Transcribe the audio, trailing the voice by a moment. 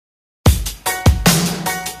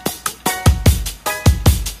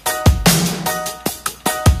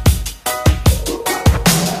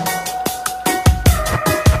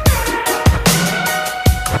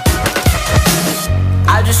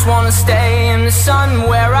sun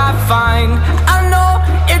where I find, I know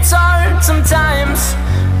it's hard sometimes,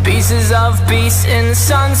 pieces of peace in the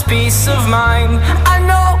sun's peace of mind. I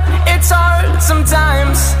know it's hard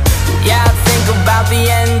sometimes, yeah, I think about the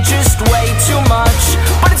end just way too much,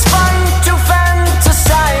 but it's fun to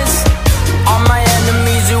fantasize on my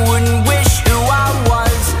enemies who wouldn't wish who I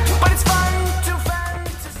was, but it's fun to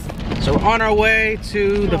fantasize. So we're on our way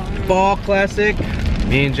to the Fall Classic.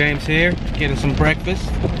 Me and James here, getting some breakfast.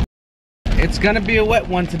 It's gonna be a wet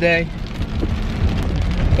one today,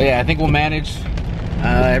 but yeah, I think we'll manage.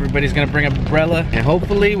 Everybody's gonna bring an umbrella, and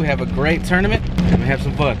hopefully we have a great tournament and we have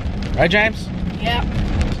some fun. Right, James? Yeah.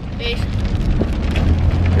 Peace.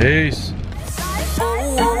 Peace.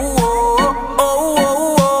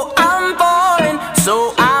 I'm falling,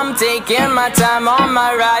 so I'm taking my time on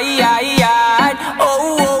my ride.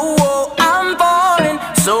 I'm falling,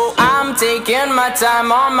 so I'm taking my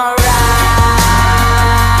time on my ride.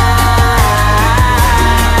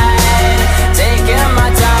 Taking my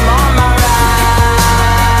time on my ride.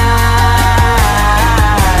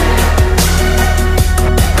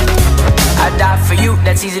 I die for you,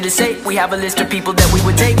 that's easy to say. We have a list of people that we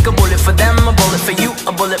would take. A bullet for them, a bullet for you,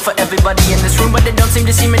 a bullet for everybody in this room. But they don't seem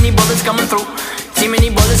to see many bullets coming through. See many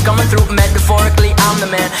bullets coming through. Metaphorically, I'm the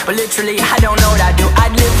man, but literally, I don't know what I do.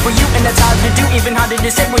 I'd live for you, and that's hard to do. Even harder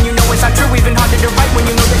to say when you know it's not true. Even harder to write when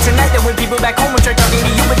you know that tonight there were people back home who tried talking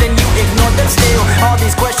to you, but then you ignore them still. All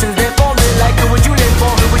these questions, they're falling like, who would you live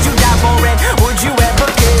for? Who would you die for? And would you ever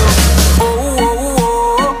kill?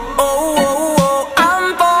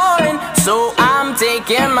 I'm falling, so I'm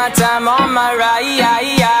taking my time on my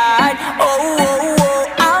ride.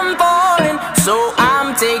 I'm falling, so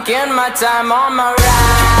I'm taking my time on my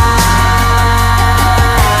ride.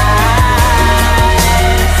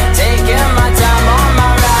 Taking my time on my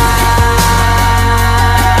ride.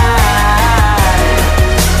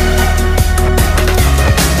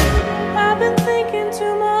 I've been thinking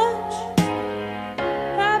too much.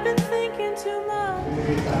 I've been thinking too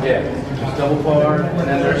much. Yeah, just double par, and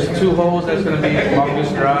then there's 2 holes that's going to be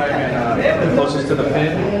longest drive and closest to the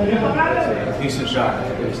pin. It's a decent shot.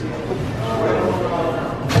 There's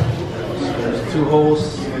 2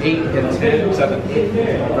 holes, 8 and 10, 7.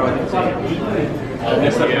 No, I think it's 8.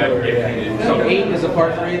 So 8 is a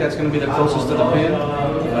par 3, that's going to be the closest to the pin.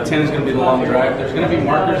 10 is going to be the long drive. There's going to be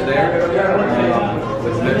markers there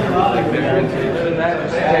with measuring tapes and that.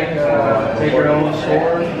 Just take your own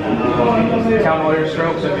score, count all your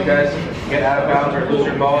strokes. If you guys get out of bounds or lose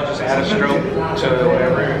your ball, just add a stroke to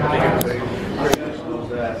whatever.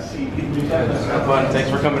 Have fun. Thanks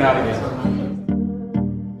for coming out again.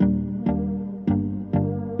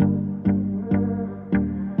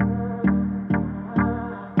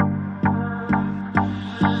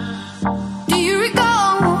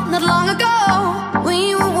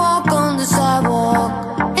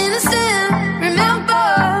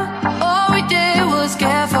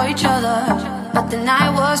 The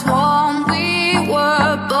night was warm, we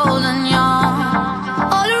were bold and young.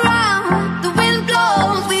 All around, the wind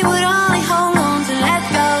blows, we would only hold on to let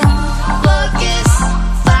go. But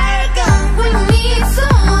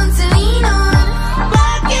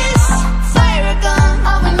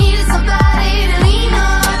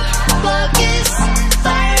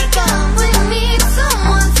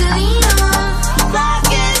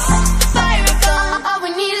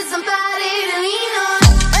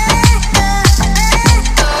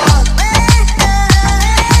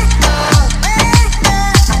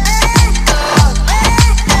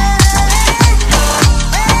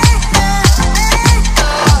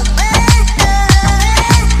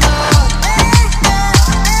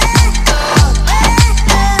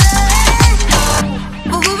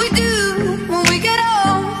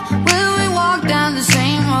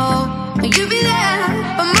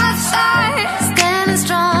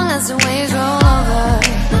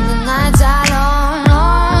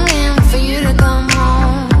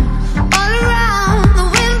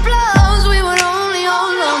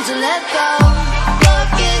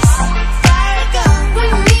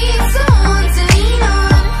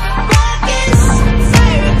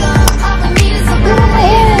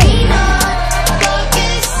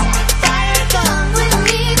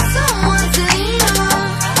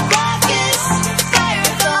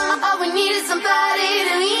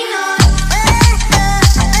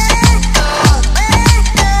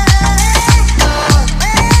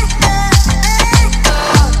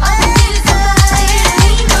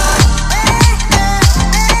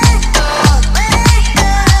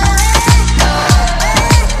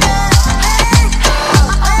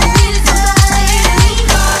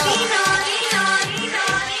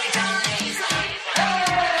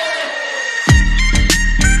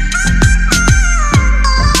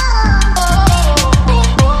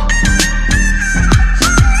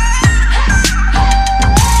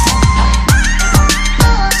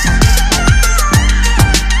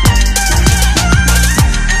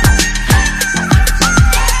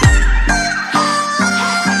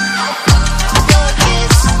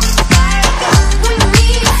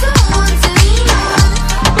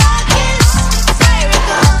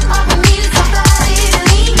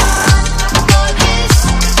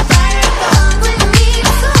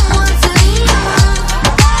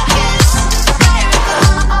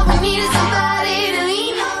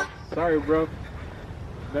bro.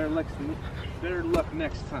 Better luck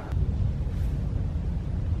next time.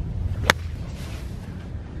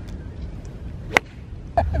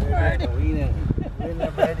 We're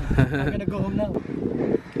not ready. I'm gonna go home now.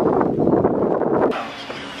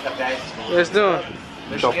 What's doing?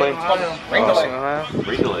 Shopping. Ring delay.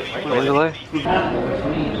 Ring delay.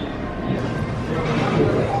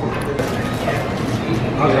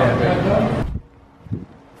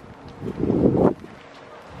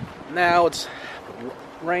 Now it's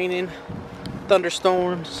raining,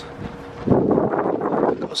 thunderstorms.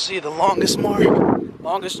 Go see the longest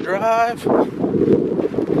drive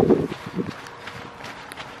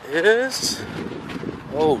is,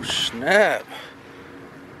 oh snap,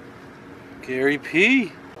 Gary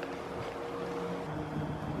P.